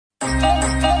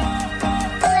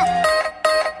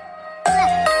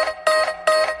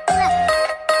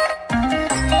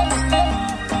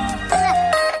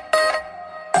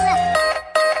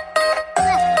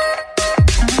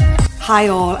Hi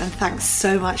all, and thanks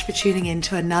so much for tuning in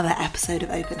to another episode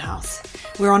of Open House.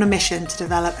 We're on a mission to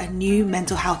develop a new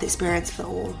mental health experience for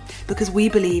all, because we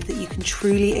believe that you can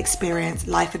truly experience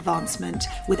life advancement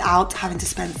without having to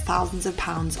spend thousands of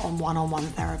pounds on one-on-one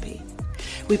therapy.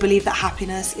 We believe that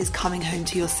happiness is coming home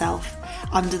to yourself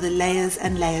under the layers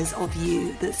and layers of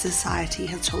you that society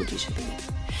has told you to be.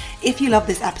 If you love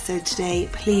this episode today,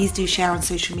 please do share on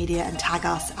social media and tag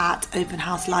us at Open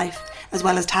House Life, as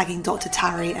well as tagging Dr.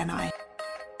 Tari and I.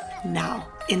 Now,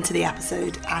 into the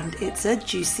episode, and it's a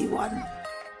juicy one.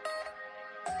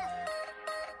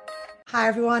 Hi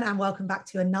everyone, and welcome back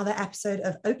to another episode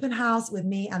of Open House with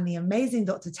me and the amazing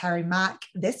Dr. Tari Mack.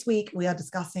 This week we are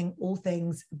discussing all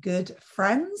things good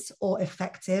friends or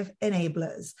effective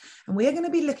enablers. And we are going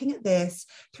to be looking at this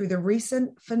through the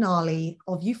recent finale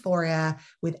of Euphoria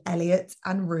with Elliot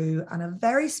and Rue, and a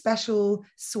very special,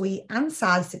 sweet and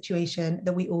sad situation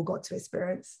that we all got to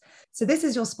experience. So this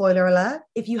is your spoiler alert.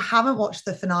 If you haven't watched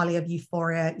the finale of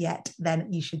Euphoria yet,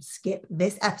 then you should skip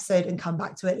this episode and come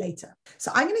back to it later.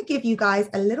 So I'm going to give you guys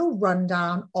a little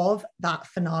rundown of that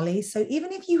finale. So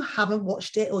even if you haven't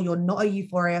watched it or you're not a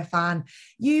Euphoria fan,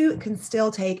 you can still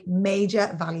take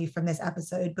major value from this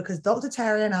episode because Dr.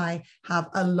 Tari and I have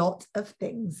a lot of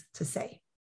things to say.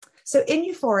 So in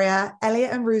Euphoria,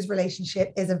 Elliot and Rue's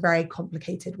relationship is a very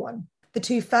complicated one. The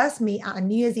two first meet at a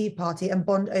New Year's Eve party and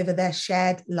bond over their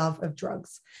shared love of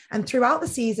drugs. And throughout the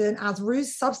season, as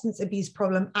Rue's substance abuse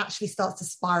problem actually starts to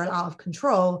spiral out of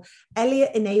control,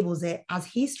 Elliot enables it as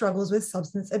he struggles with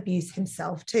substance abuse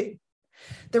himself too.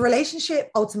 The relationship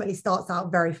ultimately starts out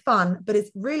very fun, but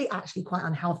it's really actually quite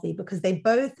unhealthy because they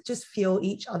both just fuel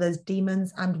each other's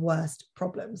demons and worst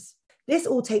problems. This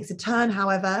all takes a turn,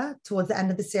 however, towards the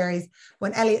end of the series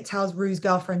when Elliot tells Rue's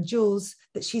girlfriend, Jules,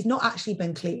 that she's not actually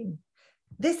been clean.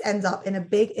 This ends up in a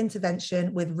big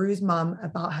intervention with Rue's mum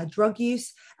about her drug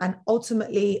use and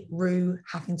ultimately Rue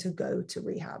having to go to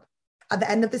rehab. At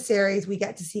the end of the series, we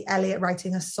get to see Elliot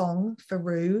writing a song for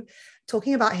Rue,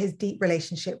 talking about his deep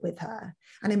relationship with her.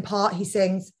 And in part, he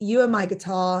sings, "You are my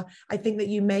guitar. I think that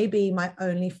you may be my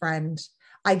only friend.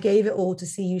 I gave it all to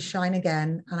see you shine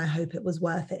again, and I hope it was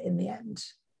worth it in the end."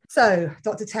 So,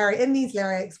 Dr. Tari, in these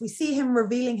lyrics, we see him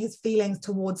revealing his feelings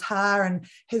towards her and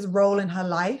his role in her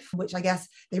life, which I guess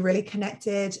they really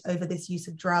connected over this use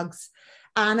of drugs.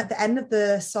 And at the end of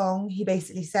the song, he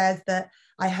basically says that,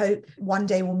 "I hope one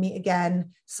day we'll meet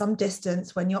again, some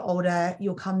distance when you're older,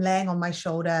 you'll come laying on my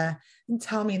shoulder and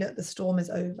tell me that the storm is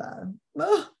over."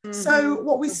 So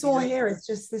what we saw here is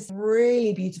just this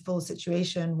really beautiful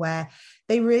situation where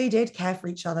they really did care for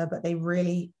each other, but they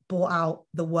really brought out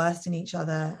the worst in each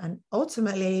other. And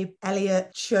ultimately,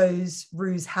 Elliot chose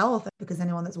Rue's health because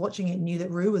anyone that's watching it knew that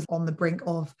Rue was on the brink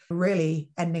of really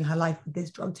ending her life with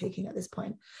this drug taking at this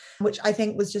point, which I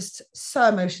think was just so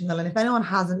emotional. And if anyone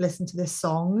hasn't listened to this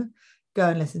song, go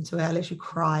and listen to it. I literally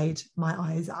cried my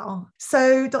eyes out.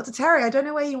 So, Dr. Tari, I don't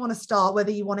know where you want to start,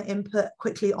 whether you want to input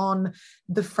quickly on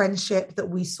the friendship that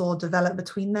we saw develop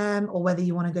between them, or whether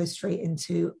you want to go straight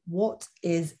into what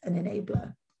is an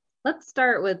enabler. Let's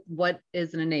start with what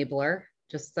is an enabler,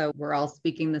 just so we're all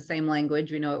speaking the same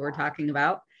language. We know what we're talking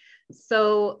about.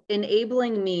 So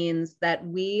enabling means that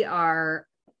we are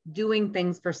doing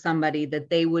things for somebody that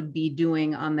they would be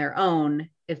doing on their own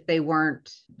if they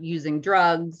weren't using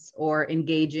drugs or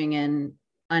engaging in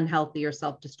unhealthy or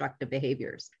self-destructive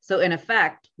behaviors. So in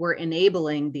effect, we're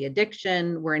enabling the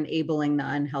addiction, we're enabling the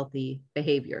unhealthy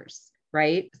behaviors,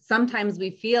 right? Sometimes we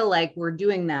feel like we're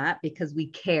doing that because we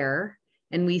care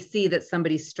and we see that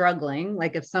somebody's struggling.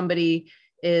 Like if somebody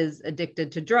is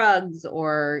addicted to drugs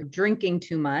or drinking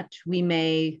too much, we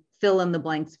may fill in the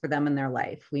blanks for them in their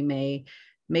life. We may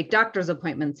make doctor's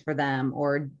appointments for them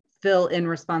or fill in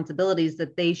responsibilities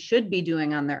that they should be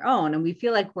doing on their own. And we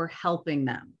feel like we're helping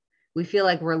them. We feel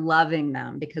like we're loving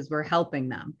them because we're helping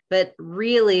them. But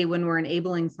really, when we're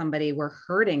enabling somebody, we're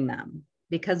hurting them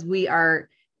because we are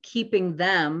keeping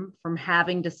them from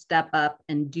having to step up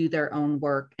and do their own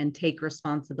work and take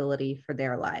responsibility for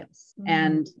their lives.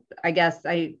 And I guess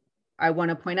I want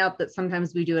to point out that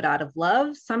sometimes we do it out of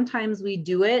love. Sometimes we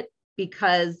do it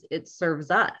because it serves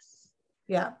us.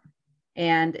 Yeah.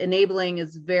 And enabling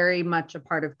is very much a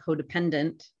part of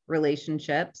codependent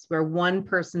relationships where one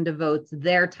person devotes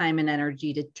their time and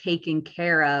energy to taking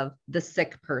care of the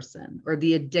sick person or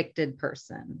the addicted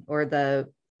person or the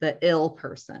ill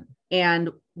person. And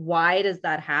why does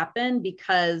that happen?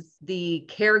 Because the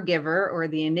caregiver or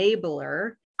the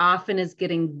enabler often is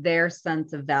getting their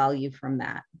sense of value from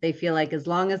that. They feel like as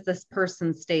long as this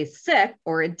person stays sick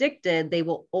or addicted, they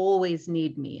will always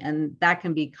need me. And that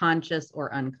can be conscious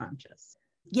or unconscious.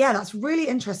 Yeah, that's really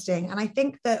interesting. And I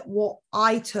think that what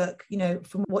I took,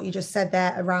 from what you just said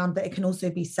there around that it can also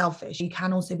be selfish. You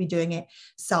can also be doing it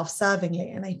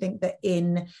self-servingly. And I think that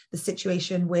in the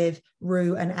situation with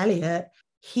Rue and Elliot,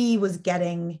 he was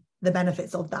getting the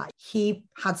benefits of that. He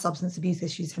had substance abuse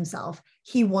issues himself.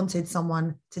 He wanted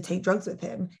someone to take drugs with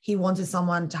him. He wanted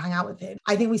someone to hang out with him.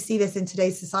 I think we see this in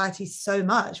today's society so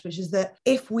much, which is that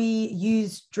if we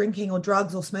use drinking or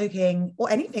drugs or smoking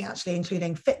or anything actually,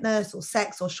 including fitness or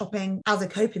sex or shopping as a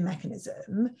coping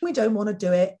mechanism, we don't want to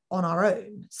do it on our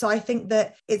own. So I think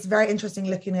that it's very interesting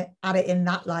looking at it in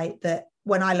that light, that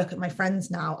when I look at my friends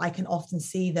now, I can often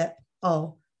see that,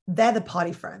 oh, they're the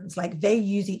party friends. Like they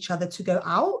use each other to go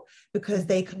out because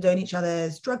they condone each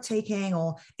other's drug taking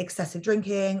or excessive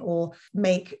drinking or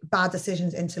make bad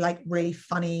decisions into like really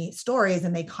funny stories,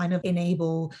 and they kind of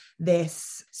enable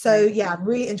this. So yeah,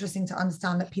 really interesting to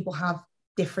understand that people have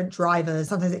different drivers.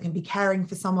 Sometimes it can be caring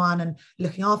for someone and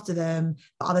looking after them,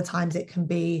 but other times it can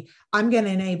be, I'm going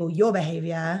to enable your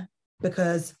behavior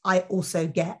because I also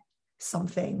get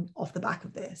something off the back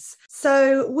of this.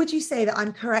 So would you say that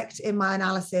I'm correct in my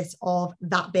analysis of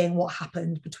that being what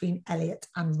happened between Elliot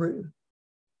and Rue?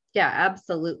 Yeah,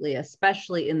 absolutely.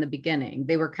 Especially in the beginning,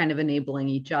 they were kind of enabling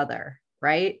each other,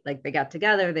 right? Like they got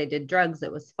together, they did drugs,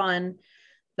 it was fun.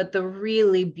 But the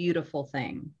really beautiful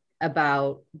thing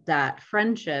about that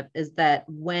friendship is that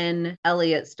when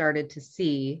Elliot started to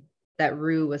see that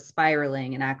Rue was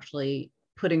spiraling and actually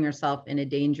putting herself in a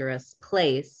dangerous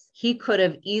place, he could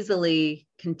have easily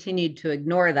continued to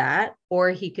ignore that,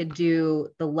 or he could do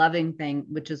the loving thing,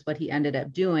 which is what he ended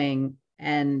up doing,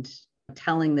 and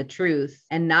telling the truth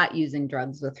and not using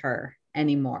drugs with her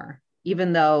anymore,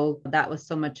 even though that was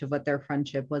so much of what their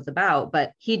friendship was about.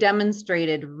 But he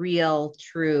demonstrated real,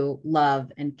 true love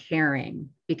and caring,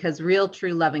 because real,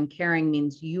 true love and caring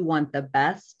means you want the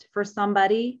best for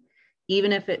somebody,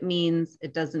 even if it means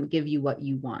it doesn't give you what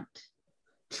you want.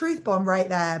 Truth bomb right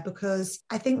there, because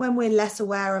I think when we're less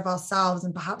aware of ourselves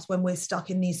and perhaps when we're stuck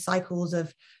in these cycles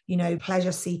of,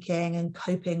 pleasure seeking and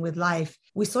coping with life,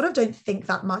 we sort of don't think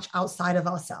that much outside of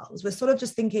ourselves. We're sort of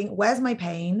just thinking, where's my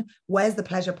pain? Where's the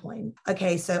pleasure point?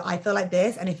 Okay, so I feel like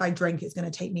this, and if I drink, it's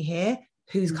going to take me here.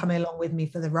 Who's coming along with me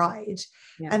for the ride?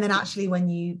 Yeah. And then actually, when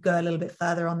you go a little bit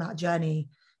further on that journey,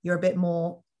 you're a bit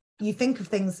more, you think of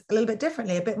things a little bit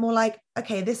differently, a bit more like,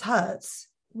 okay, this hurts.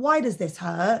 Why does this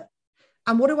hurt?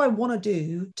 And what do I want to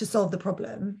do to solve the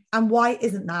problem? And why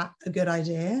isn't that a good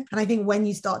idea? And I think when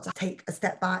you start to take a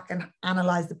step back and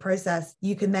analyze the process,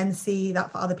 you can then see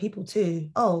that for other people too.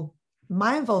 Oh,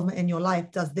 my involvement in your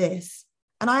life does this,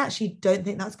 and I actually don't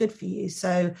think that's good for you.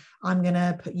 So I'm going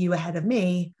to put you ahead of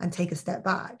me and take a step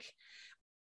back.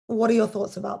 What are your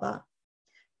thoughts about that?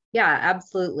 Yeah,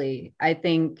 absolutely. I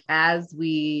think as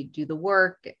we do the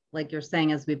work, like you're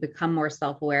saying, as we become more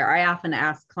self-aware, I often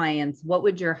ask clients, what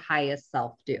would your highest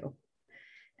self do?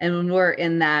 And when we're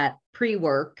in that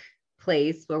pre-work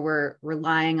place where we're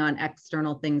relying on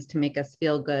external things to make us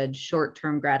feel good,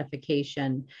 short-term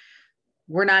gratification,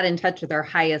 we're not in touch with our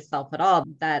highest self at all.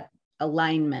 That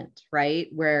alignment, right?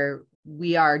 Where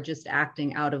we are just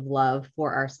acting out of love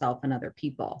for ourselves and other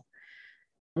people.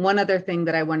 One other thing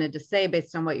that I wanted to say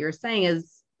based on what you're saying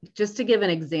is just to give an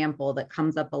example that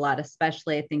comes up a lot,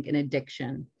 especially I think in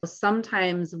addiction.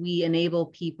 Sometimes we enable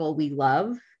people we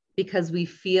love because we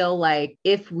feel like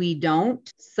if we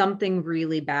don't, something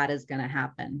really bad is going to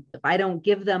happen. If I don't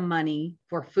give them money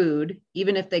for food,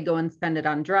 even if they go and spend it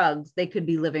on drugs, they could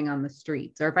be living on the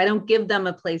streets. Or if I don't give them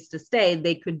a place to stay,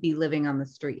 they could be living on the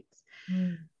streets.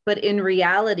 But in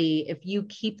reality, if you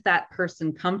keep that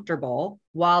person comfortable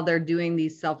while they're doing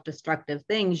these self-destructive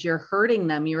things, you're hurting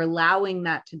them. You're allowing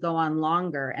that to go on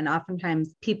longer. And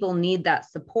oftentimes people need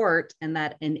that support and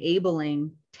that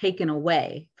enabling taken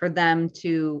away for them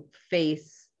to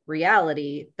face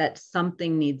reality that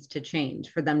something needs to change,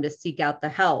 for them to seek out the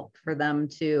help, for them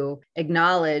to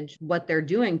acknowledge what they're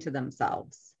doing to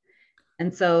themselves.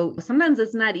 And so sometimes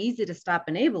it's not easy to stop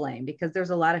enabling because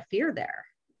there's a lot of fear there.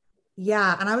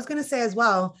 Yeah. And I was going to say as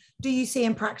well, do you see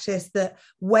in practice that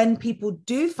when people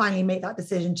do finally make that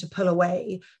decision to pull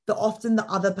away, that often the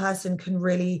other person can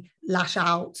really lash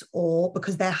out, or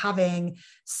because they're having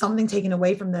something taken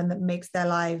away from them that makes their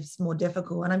lives more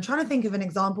difficult? And I'm trying to think of an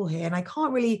example here, and I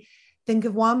can't really think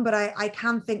of one, but I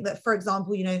can think that, for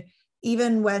example,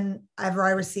 even whenever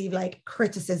I receive like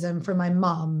criticism from my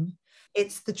mum,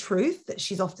 it's the truth that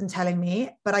she's often telling me,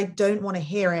 but I don't want to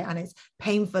hear it. And it's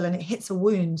painful and it hits a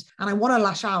wound. And I want to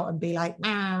lash out and be like,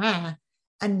 nah, nah.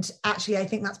 And actually, I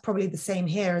think that's probably the same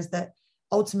here, is that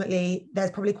ultimately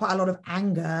there's probably quite a lot of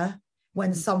anger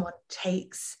when someone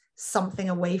takes something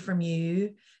away from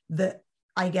you that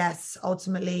I guess,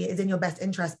 ultimately is in your best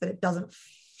interest, but it doesn't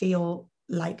feel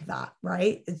like that,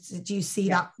 right? Do you see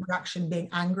that reaction being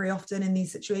angry often in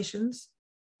these situations?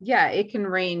 Yeah, it can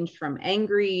range from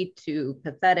angry to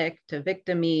pathetic to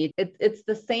victim-y. It's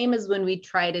the same as when we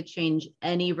try to change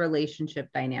any relationship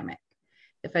dynamic.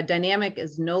 If a dynamic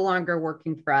is no longer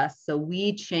working for us, so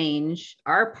we change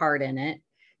our part in it,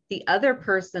 the other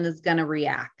person is going to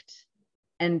react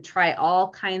and try all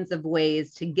kinds of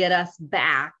ways to get us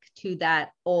back to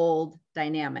that old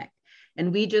dynamic.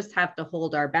 And we just have to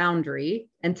hold our boundary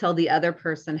until the other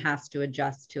person has to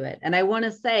adjust to it. And I want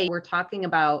to say, we're talking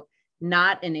about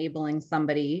not enabling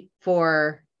somebody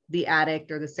for the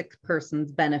addict or the sick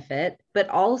person's benefit, but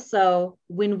also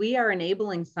when we are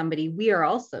enabling somebody, we are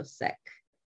also sick.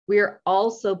 We are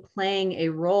also playing a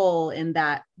role in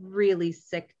that really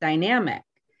sick dynamic.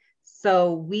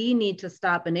 So we need to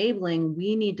stop enabling.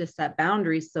 We need to set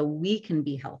boundaries so we can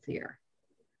be healthier.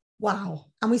 Wow.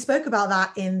 And we spoke about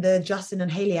that in the Justin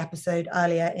and Haley episode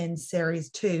earlier in series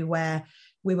 2, where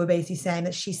we were basically saying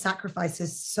that she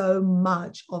sacrifices so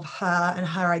much of her and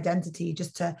her identity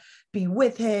just to be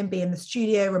with him, be in the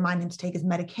studio, remind him to take his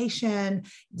medication,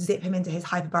 zip him into his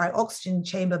hyperbaric oxygen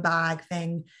chamber bag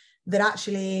thing, that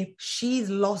actually she's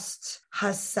lost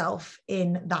herself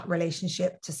in that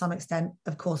relationship to some extent.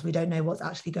 Of course, we don't know what's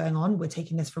actually going on. We're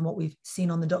taking this from what we've seen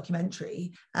on the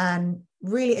documentary. And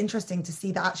really interesting to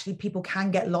see that actually people can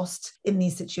get lost in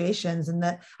these situations. And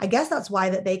that I guess that's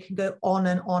why that they can go on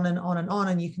and on and on and on.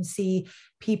 And you can see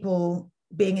people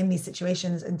being in these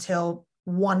situations until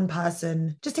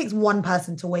just takes one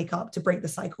person to wake up to break the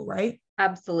cycle, right?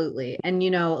 Absolutely. And,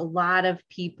 a lot of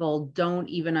people don't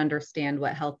even understand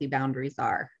what healthy boundaries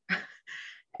are.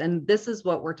 And this is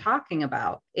what we're talking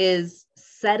about, is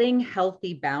setting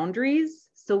healthy boundaries.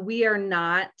 So we are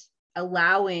not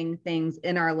allowing things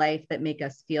in our life that make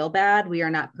us feel bad. We are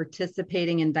not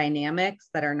participating in dynamics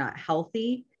that are not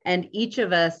healthy. And each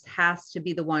of us has to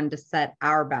be the one to set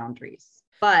our boundaries.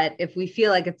 But if we feel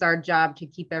like it's our job to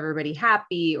keep everybody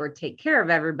happy or take care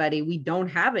of everybody, we don't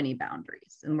have any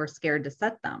boundaries and we're scared to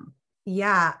set them.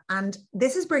 Yeah. And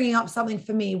this is bringing up something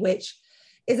for me, which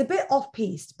is a bit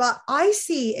off-piste, but I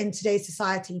see in today's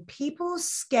society, people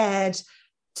scared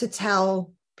to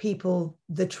tell people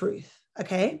the truth.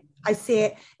 Okay. I see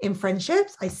it in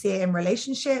friendships. I see it in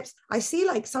relationships. I see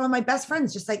like some of my best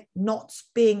friends just like not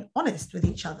being honest with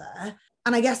each other.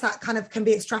 And I guess that kind of can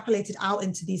be extrapolated out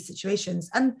into these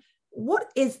situations. And what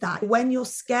is that when you're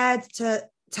scared to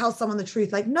tell someone the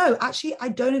truth? Like, no, actually, I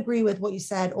don't agree with what you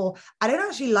said, or I don't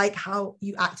actually like how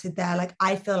you acted there. Like,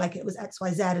 I feel like it was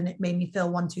XYZ and it made me feel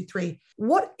 1, 2, 3.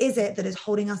 What is it that is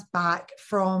holding us back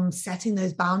from setting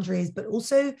those boundaries, but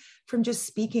also from just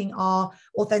speaking our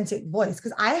authentic voice?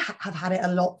 Because I have had it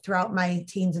a lot throughout my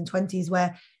teens and 20s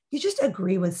where you just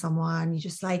agree with someone. You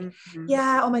just like,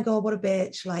 yeah, oh my God, what a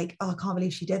bitch. Like, oh, I can't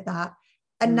believe she did that.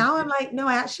 And now I'm like, no,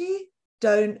 I actually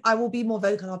don't. I will be more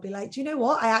vocal. I'll be like, do you know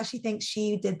what? I actually think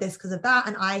she did this because of that.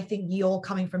 And I think you're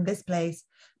coming from this place.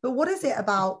 But what is it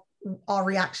about our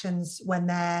reactions when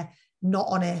they're not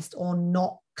honest or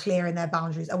not clear in their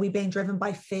boundaries? Are we being driven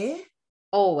by fear?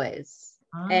 Always.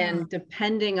 And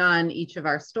depending on each of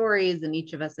our stories and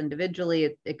each of us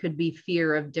individually, it could be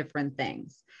fear of different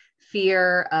things.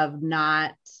 Fear of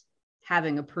not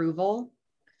having approval,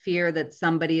 fear that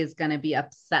somebody is going to be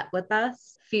upset with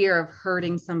us, fear of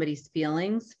hurting somebody's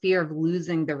feelings, fear of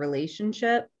losing the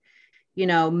relationship.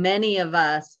 Many of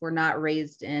us were not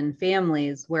raised in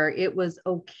families where it was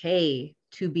okay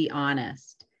to be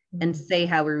honest and say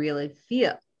how we really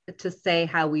feel, to say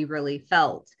how we really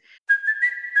felt.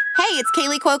 Hey, it's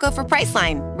Kaylee Cuoco for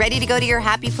Priceline. Ready to go to your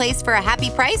happy place for a happy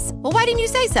price? Well, why didn't you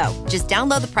say so? Just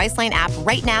download the Priceline app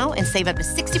right now and save up to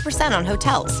 60% on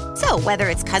hotels. So whether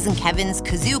it's Cousin Kevin's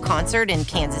Kazoo Concert in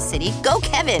Kansas City, go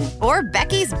Kevin, or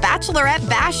Becky's Bachelorette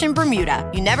Bash in Bermuda,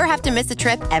 you never have to miss a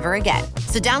trip ever again.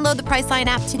 So download the Priceline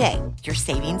app today. Your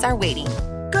savings are waiting.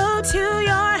 Go to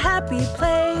your happy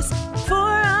place for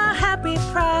a happy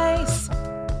price.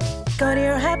 Go to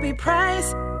your happy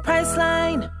price,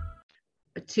 Priceline.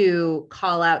 To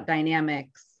call out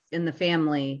dynamics in the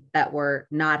family that were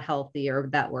not healthy or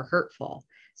that were hurtful.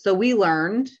 So we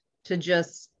learned to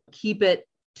just keep it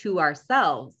to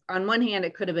ourselves. On one hand,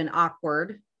 it could have been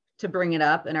awkward to bring it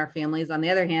up in our families. On the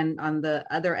other hand, on the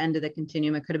other end of the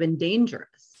continuum, it could have been dangerous.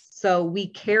 So we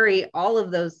carry all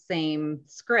of those same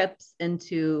scripts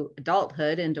into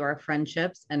adulthood, into our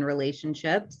friendships and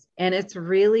relationships. And it's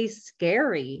really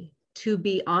scary to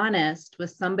be honest with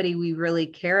somebody we really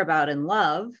care about and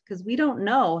love, because we don't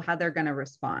know how they're going to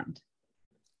respond.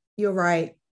 You're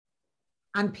right.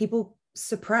 And people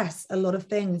suppress a lot of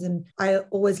things. And I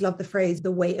always love the phrase,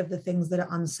 the weight of the things that are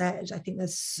unsaid. I think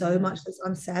there's so much that's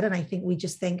unsaid. And I think we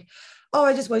just think, oh,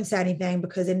 I just won't say anything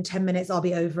because in 10 minutes I'll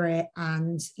be over it.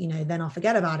 And, then I'll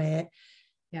forget about it.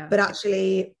 Yeah. But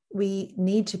actually, we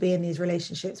need to be in these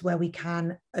relationships where we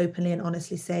can openly and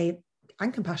honestly say,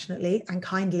 and compassionately and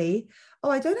kindly, oh,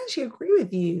 I don't actually agree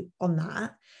with you on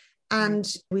that. And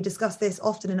we discuss this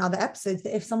often in other episodes,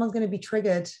 that if someone's going to be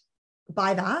triggered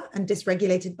by that and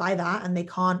dysregulated by that, and they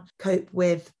can't cope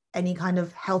with any kind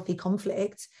of healthy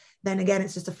conflict, then again,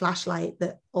 it's just a flashlight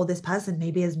that, oh, this person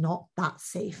maybe is not that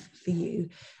safe for you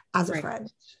as a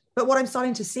friend. But what I'm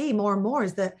starting to see more and more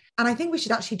is that, and I think we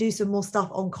should actually do some more stuff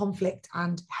on conflict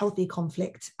and healthy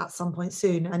conflict at some point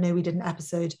soon. I know we did an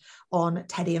episode on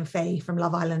Teddy and Faye from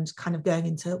Love Island, kind of going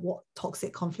into what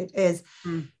toxic conflict is.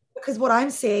 Because what I'm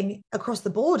seeing across the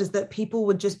board is that people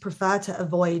would just prefer to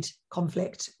avoid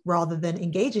conflict rather than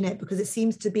engage in it, because it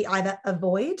seems to be either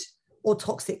avoid or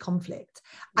toxic conflict.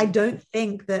 I don't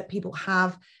think that people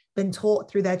have been taught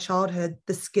through their childhood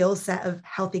the skill set of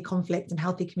healthy conflict and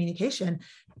healthy communication.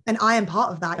 And I am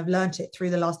part of that. I've learned it through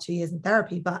the last 2 years in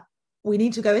therapy, but we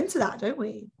need to go into that, don't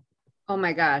we? Oh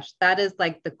my gosh, that is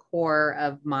like the core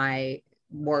of my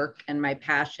work and my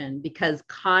passion, because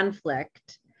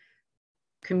conflict,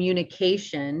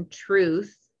 communication,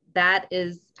 truth, that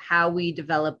is how we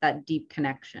develop that deep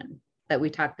connection that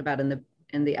we talked about in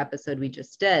the episode we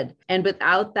just did. And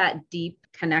without that deep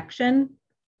connection,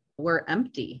 we're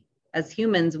empty. As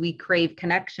humans, we crave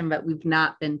connection, but we've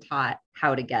not been taught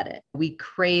how to get it. We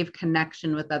crave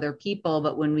connection with other people,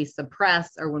 but when we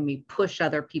suppress or when we push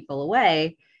other people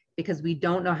away, because we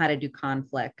don't know how to do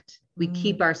conflict, we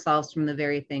keep ourselves from the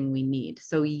very thing we need.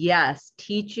 So yes,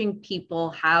 teaching people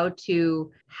how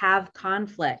to have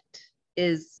conflict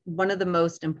is one of the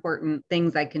most important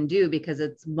things I can do, because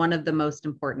it's one of the most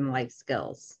important life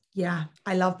skills. Yeah,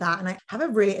 I love that. And I have a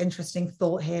really interesting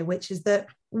thought here, which is that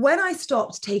when I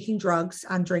stopped taking drugs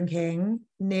and drinking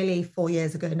nearly 4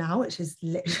 years ago now, which is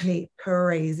literally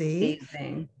crazy.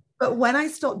 Amazing. But when I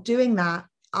stopped doing that,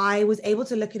 I was able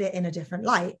to look at it in a different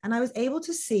light. And I was able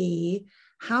to see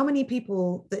how many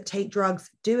people that take drugs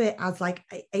do it as like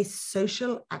a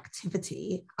social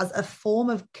activity, as a form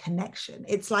of connection.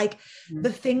 It's like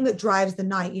the thing that drives the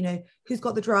night, who's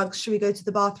got the drugs? Should we go to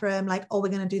the bathroom? Like, oh, we're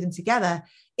going to do them together.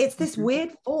 It's this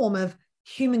weird form of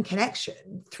human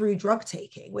connection through drug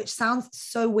taking, which sounds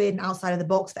so weird and outside of the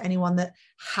box for anyone that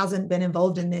hasn't been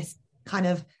involved in this kind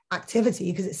of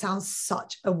activity, because it sounds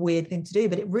such a weird thing to do,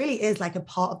 but it really is like a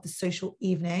part of the social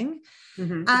evening.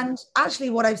 And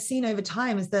actually what I've seen over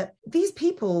time is that these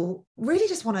people really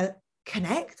just want to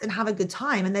connect and have a good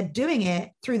time, and they're doing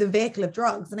it through the vehicle of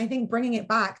drugs. And I think bringing it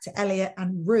back to Elliot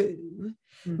and Rue,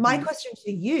 my question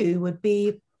to you would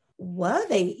be, were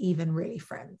they even really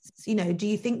friends? Do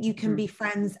you think you can be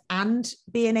friends and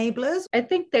be enablers? I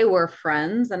think they were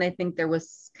friends, and I think there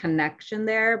was connection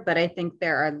there, but I think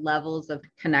there are levels of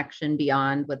connection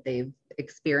beyond what they've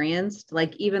experienced.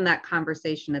 Like even that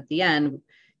conversation at the end,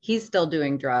 he's still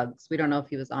doing drugs. We don't know if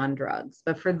he was on drugs,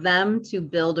 but for them to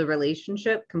build a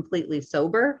relationship completely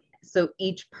sober, so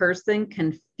each person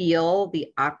can feel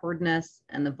the awkwardness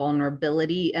and the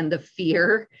vulnerability and the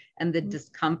fear and the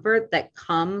discomfort that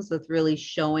comes with really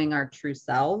showing our true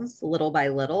selves little by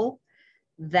little.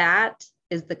 That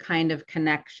is the kind of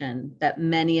connection that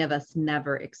many of us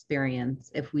never experience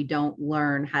if we don't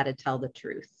learn how to tell the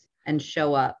truth and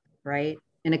show up, right?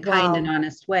 In a kind and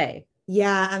honest way.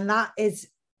 Yeah. And that is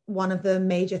one of the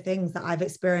major things that I've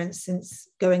experienced since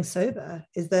going sober,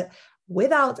 is that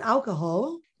without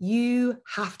alcohol, you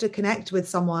have to connect with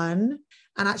someone.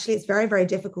 And actually, it's very, very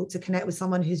difficult to connect with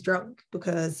someone who's drunk,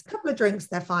 because a couple of drinks,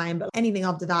 they're fine. But anything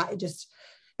after that,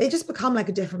 they just become like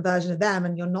a different version of them.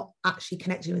 And you're not actually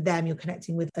connecting with them. You're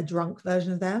connecting with a drunk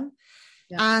version of them.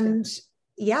 Yeah. And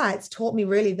yeah, it's taught me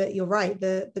really that you're right.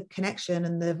 The connection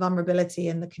and the vulnerability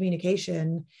and the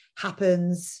communication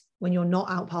happens when you're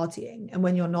not out partying and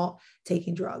when you're not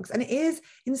taking drugs. And it is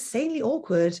insanely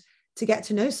awkward to get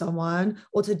to know someone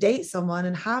or to date someone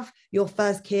and have your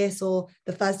first kiss or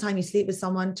the first time you sleep with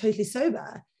someone totally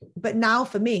sober. But now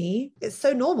for me, it's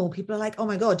so normal. People are like, oh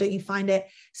my God, don't you find it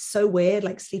so weird,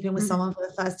 like sleeping with someone for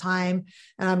the first time?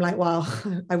 And I'm like, well,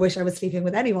 I wish I was sleeping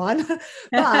with anyone. But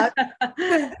yeah,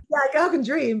 a girl can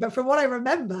dream. But from what I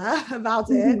remember about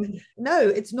it, no,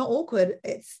 it's not awkward.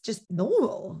 It's just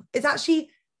normal. It's actually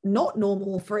not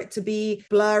normal for it to be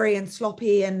blurry and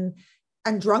sloppy and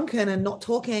drunken and not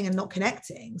talking and not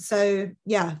connecting. So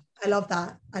yeah, I love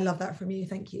that. I love that from you.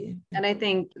 Thank you. And I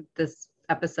think this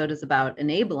episode is about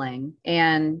enabling,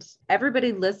 and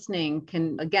everybody listening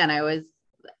can, again, I always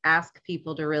ask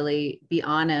people to really be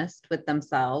honest with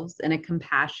themselves in a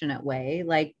compassionate way.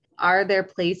 Like, are there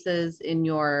places in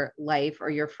your life or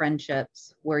your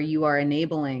friendships where you are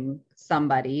enabling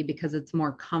somebody because it's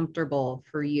more comfortable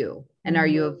for you? And are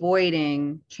you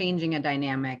avoiding changing a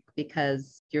dynamic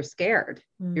because you're scared?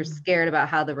 You're scared about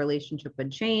how the relationship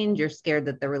would change. You're scared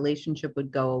that the relationship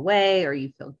would go away, or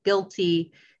you feel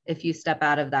guilty if you step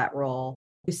out of that role.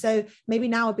 So maybe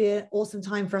now would be an awesome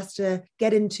time for us to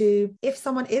get into, if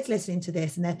someone is listening to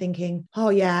this and they're thinking, oh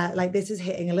yeah, like this is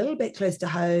hitting a little bit close to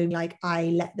home, like I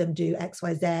let them do X,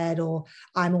 Y, Z, or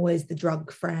I'm always the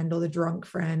drug friend or the drunk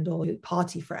friend or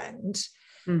party friend.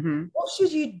 What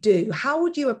should you do? How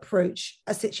would you approach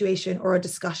a situation or a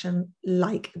discussion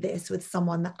like this with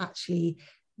someone that actually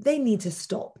they need to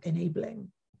stop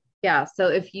enabling? Yeah. So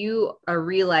if you are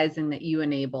realizing that you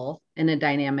enable in a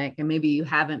dynamic, and maybe you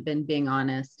haven't been being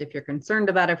honest, if you're concerned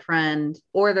about a friend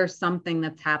or there's something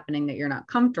that's happening that you're not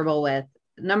comfortable with,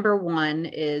 number one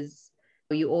is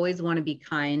you always want to be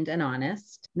kind and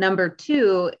honest. Number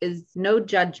two is no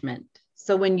judgment.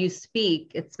 So when you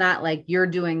speak, it's not like you're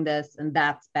doing this and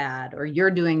that's bad, or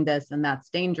you're doing this and that's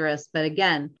dangerous. But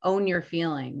again, own your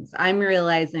feelings. I'm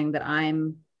realizing that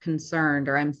I'm concerned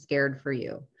or I'm scared for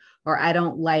you, or I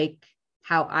don't like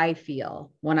how I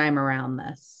feel when I'm around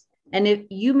this. And if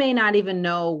you may not even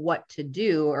know what to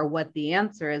do or what the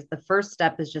answer is, the first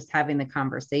step is just having the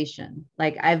conversation.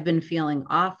 Like, I've been feeling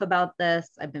off about this.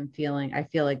 I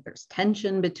feel like there's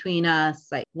tension between us.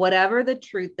 Like, whatever the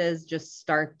truth is, just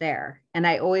start there. And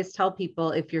I always tell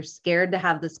people, if you're scared to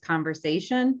have this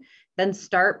conversation, then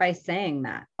start by saying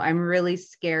that I'm really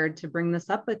scared to bring this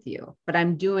up with you, but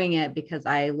I'm doing it because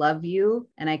I love you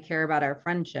and I care about our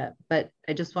friendship. But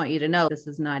I just want you to know this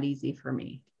is not easy for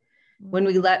me. When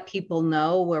we let people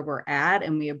know where we're at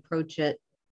and we approach it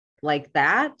like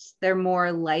that, they're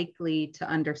more likely to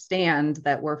understand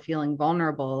that we're feeling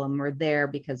vulnerable and we're there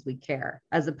because we care,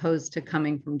 as opposed to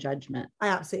coming from judgment. I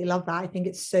absolutely love that. I think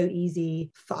it's so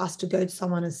easy for us to go to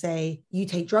someone and say, you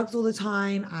take drugs all the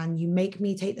time and you make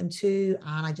me take them too,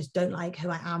 and I just don't like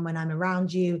who I am when I'm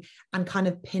around you, and kind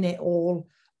of pin it all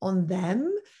on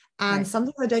them. And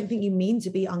something I don't think you mean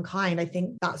to be unkind. I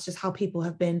think that's just how people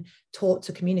have been taught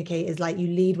to communicate, is like you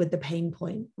lead with the pain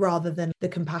point rather than the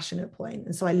compassionate point.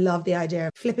 And so I love the idea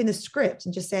of flipping the script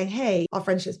and just saying, hey, our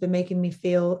friendship's been making me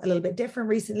feel a little bit different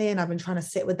recently, and I've been trying to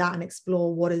sit with that and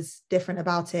explore what is different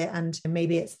about it. And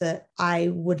maybe it's that I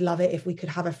would love it if we could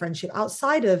have a friendship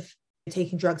outside of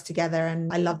taking drugs together.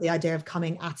 And I love the idea of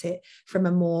coming at it from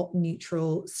a more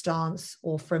neutral stance,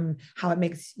 or from how it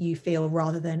makes you feel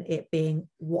rather than it being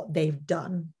what they've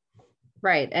done.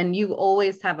 Right. And you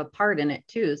always have a part in it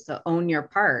too. So own your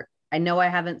part. I know I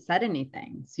haven't said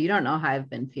anything, so you don't know how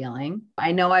I've been feeling.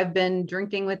 I know I've been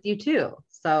drinking with you too.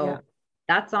 So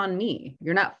that's on me.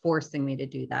 You're not forcing me to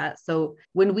do that. So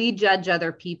when we judge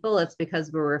other people, it's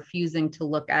because we're refusing to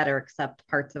look at or accept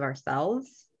parts of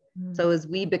ourselves. So as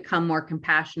we become more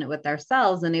compassionate with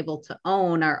ourselves and able to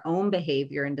own our own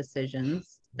behavior and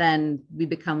decisions, then we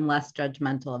become less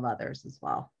judgmental of others as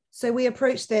well. So we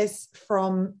approach this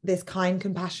from this kind,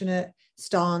 compassionate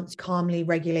stance, calmly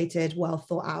regulated, well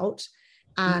thought out.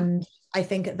 And I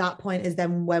think at that point is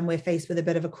then when we're faced with a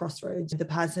bit of a crossroads. The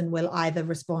person will either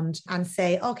respond and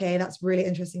say, okay, that's really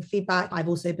interesting feedback. I've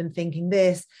also been thinking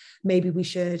this. Maybe we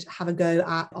should have a go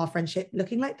at our friendship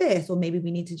looking like this, or maybe we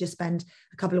need to just spend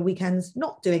a couple of weekends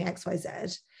not doing X, Y, Z.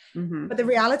 But the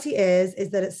reality is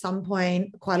that at some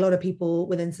point, quite a lot of people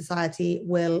within society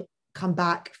will come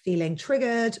back feeling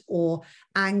triggered or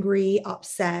angry,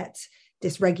 upset,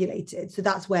 dysregulated. So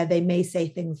that's where they may say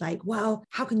things like, well,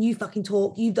 how can you fucking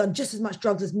talk? You've done just as much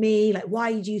drugs as me. Like,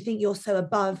 why do you think you're so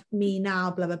above me now?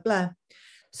 Blah, blah, blah.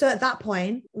 So at that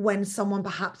point, when someone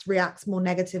perhaps reacts more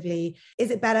negatively,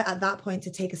 is it better at that point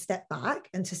to take a step back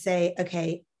and to say,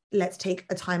 okay, let's take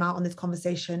a time out on this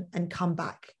conversation and come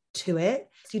back to it?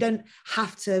 So you don't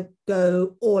have to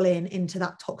go all in into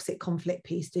that toxic conflict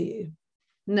piece, do you?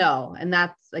 No. And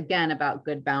that's, again, about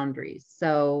good boundaries.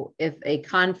 So if a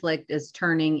conflict is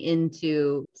turning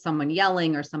into someone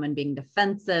yelling or someone being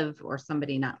defensive or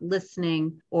somebody not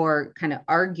listening or kind of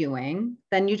arguing,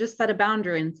 then you just set a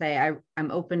boundary and say,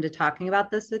 I'm open to talking about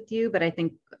this with you, but I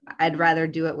think I'd rather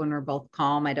do it when we're both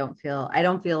calm. I don't feel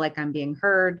like I'm being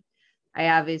heard. I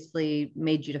obviously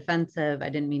made you defensive. I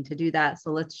didn't mean to do that.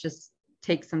 So let's just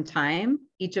take some time.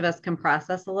 Each of us can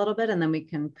process a little bit and then we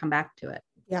can come back to it.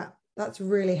 Yeah. That's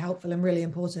really helpful and really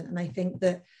important. And I think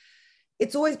that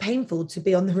it's always painful to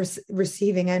be on the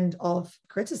receiving end of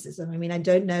criticism. I mean, I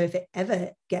don't know if it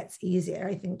ever gets easier.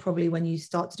 I think probably when you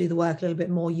start to do the work a little bit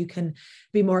more, you can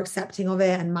be more accepting of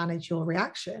it and manage your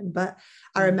reaction. But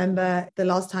I remember the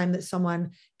last time that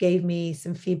someone gave me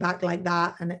some feedback like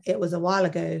that, and it was a while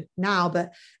ago now,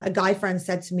 but a guy friend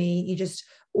said to me, you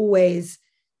always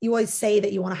say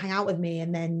that you want to hang out with me,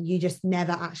 and then you just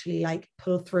never actually like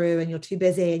pull through, and you're too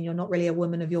busy and you're not really a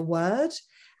woman of your word.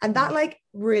 And that like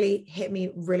really hit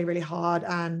me really, really hard.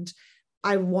 And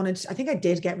I think I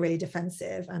did get really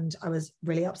defensive, and I was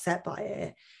really upset by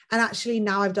it. And actually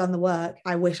now I've done the work.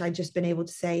 I wish I'd just been able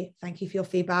to say, thank you for your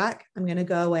feedback. I'm going to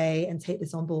go away and take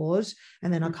this on board,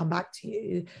 and then I'll come back to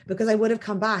you, because I would have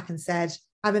come back and said,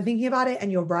 I've been thinking about it,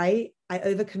 and you're right. I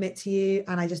overcommit to you,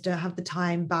 and I just don't have the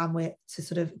time bandwidth to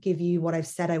sort of give you what I've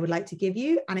said I would like to give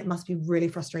you. And it must be really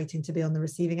frustrating to be on the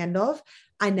receiving end of.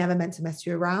 I never meant to mess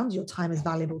you around. Your time is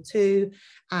valuable too.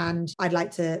 And I'd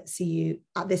like to see you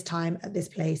at this time, at this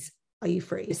place. Are you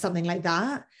free? Something like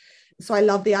that. So I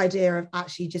love the idea of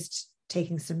actually just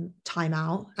taking some time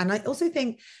out. And I also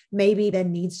think maybe there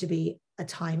needs to be a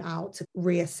time out to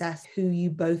reassess who you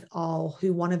both are,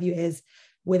 who one of you is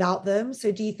without them.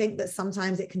 So do you think that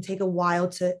sometimes it can take a while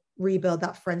to rebuild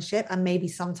that friendship, and maybe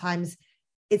sometimes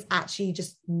it's actually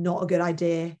just not a good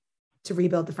idea to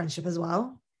rebuild the friendship as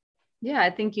well? Yeah, I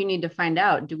think you need to find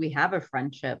out, do we have a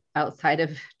friendship outside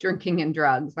of drinking and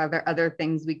drugs? Are there other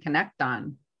things we connect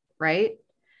on, right?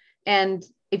 And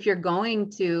if you're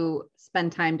going to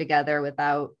spend time together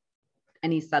without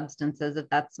any substances, if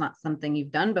that's not something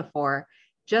you've done before,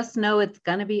 just know it's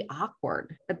going to be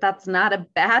awkward, but that's not a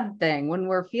bad thing. When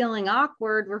we're feeling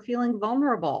awkward, we're feeling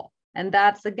vulnerable. And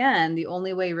that's, again, the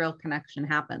only way real connection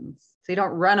happens. So you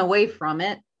don't run away from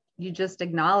it. You just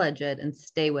acknowledge it and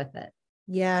stay with it.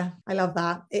 Yeah, I love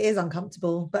that. It is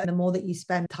uncomfortable, but the more that you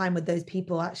spend time with those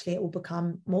people, actually, it will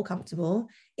become more comfortable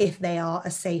if they are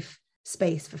a safe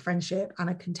space for friendship and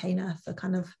a container for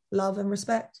kind of love and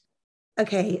respect.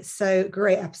 Okay, so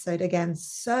great episode. Again,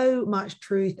 so much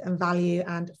truth and value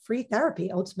and free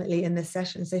therapy ultimately in this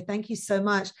session. So thank you so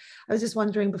much. I was just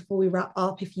wondering before we wrap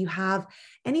up, if you have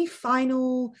any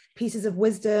final pieces of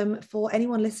wisdom for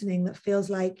anyone listening that feels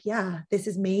like, yeah, this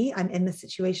is me, I'm in this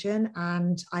situation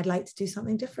and I'd like to do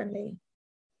something differently.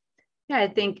 Yeah, I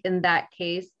think in that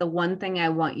case, the one thing I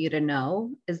want you to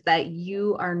know is that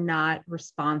you are not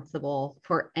responsible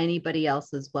for anybody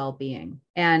else's well-being.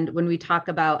 And when we talk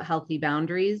about healthy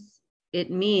boundaries,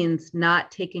 it means not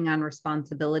taking on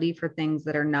responsibility for things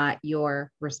that are not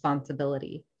your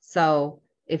responsibility. So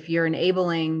if you're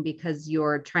enabling because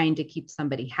you're trying to keep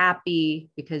somebody happy,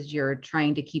 because you're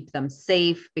trying to keep them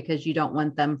safe, because you don't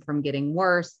want them from getting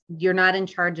worse, you're not in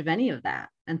charge of any of that.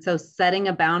 And so setting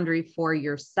a boundary for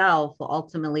yourself will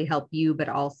ultimately help you, but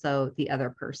also the other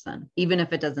person, even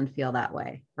if it doesn't feel that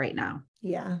way right now.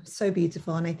 Yeah, so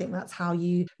beautiful. And I think that's how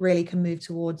you really can move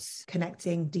towards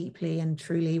connecting deeply and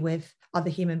truly with other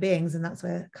human beings. And that's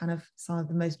where kind of some of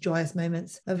the most joyous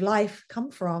moments of life come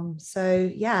from.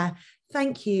 So yeah,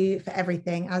 thank you for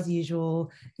everything. As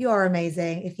usual, you are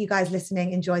amazing. If you guys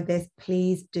listening enjoyed this,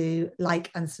 please do like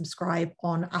and subscribe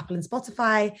on Apple and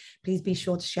Spotify. Please be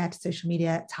sure to share to social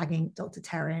media, tagging Dr.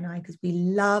 Terry and I, because we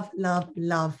love, love,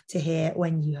 love to hear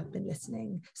when you have been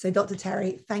listening. So Dr.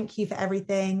 Terry, thank you for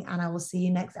everything. And I will see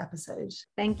you next episode.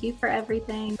 Thank you for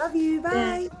everything. Love you.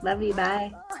 Bye. Yeah, love you.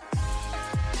 Bye.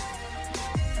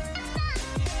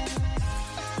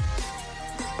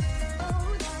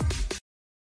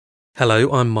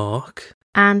 Hello, I'm Mark.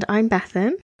 And I'm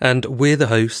Bethan. And we're the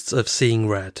hosts of Seeing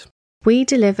Red. We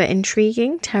deliver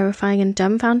intriguing, terrifying and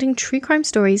dumbfounding true crime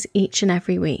stories each and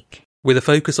every week. With a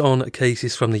focus on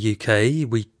cases from the UK,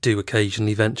 we do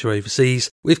occasionally venture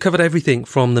overseas. We've covered everything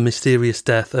from the mysterious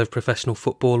death of professional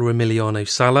footballer Emiliano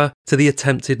Sala to the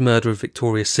attempted murder of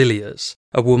Victoria Cilliers,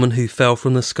 a woman who fell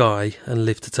from the sky and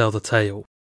lived to tell the tale.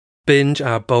 Binge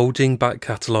our bulging back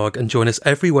catalogue and join us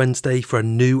every Wednesday for a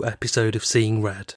new episode of Seeing Red.